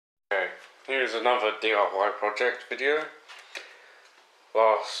Here's another DIY project video.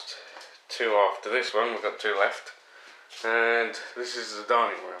 Last two after this one, we've got two left. And this is the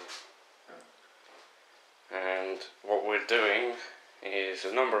dining room. And what we're doing is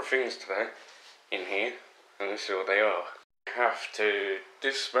a number of things today in here, and this is what they are. We have to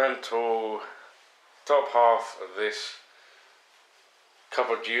dismantle top half of this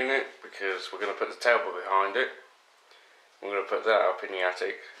cupboard unit because we're going to put the table behind it. We're going to put that up in the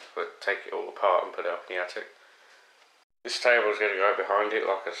attic, but take it all apart and put it up in the attic. This table is going to go behind it,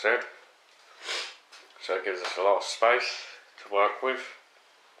 like I said, so it gives us a lot of space to work with.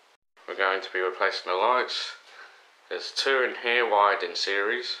 We're going to be replacing the lights. There's two in here wired in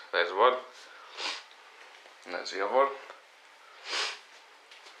series. There's one, and that's the other one.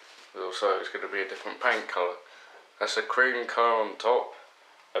 Also, it's going to be a different paint colour. That's a cream colour on top,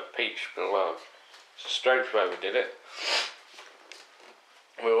 a peach below. It's a strange way we did it.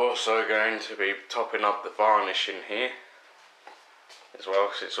 We're also going to be topping up the varnish in here as well,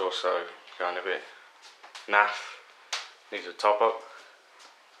 because it's also going a bit naff, needs a top up.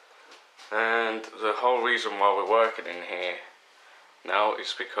 And the whole reason why we're working in here now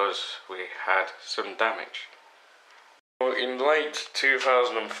is because we had some damage. In late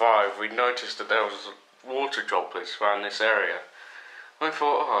 2005 we noticed that there was water droplets around this area. I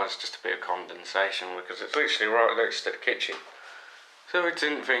thought, oh, it's just a bit of condensation because it's literally right next to the kitchen. So we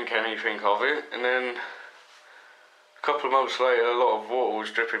didn't think anything of it, and then a couple of months later a lot of water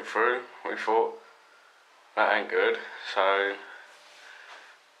was dripping through. We thought, that ain't good. So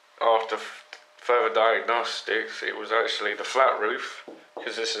after further diagnostics, it was actually the flat roof,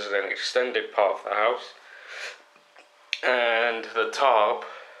 because this is an extended part of the house, and the tarp,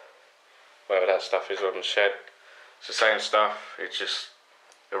 whatever that stuff is on the shed, it's the same stuff. It just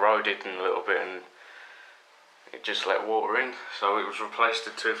eroded in a little bit and it just let water in, so it was replaced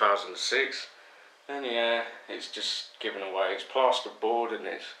in 2006. And yeah, it's just given away. It's plasterboard and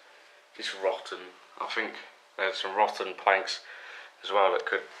it's rotten. I think there's some rotten planks as well that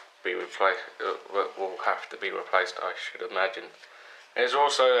could be replaced, will have to be replaced, I should imagine. There's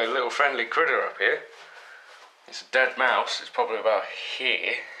also a little friendly critter up here. It's a dead mouse. It's probably about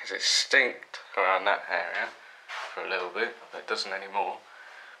here, because it stinked around that area for a little bit, but it doesn't anymore.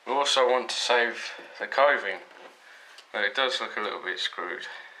 We also want to save the coving, but it does look a little bit screwed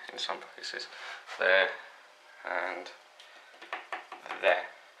in some places. There and there.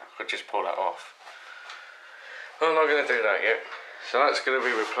 I could just pull that off. I'm not going to do that yet. So that's going to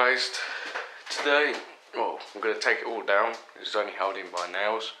be replaced today. Well, I'm going to take it all down. It's only held in by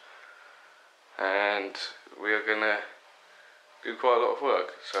nails. And we are going to do quite a lot of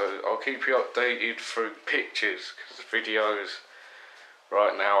work. So I'll keep you updated through pictures, because the videos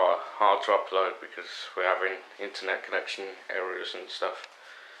right now are hard to upload because we're having internet connection errors and stuff.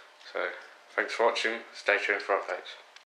 So thanks for watching. Stay tuned for updates.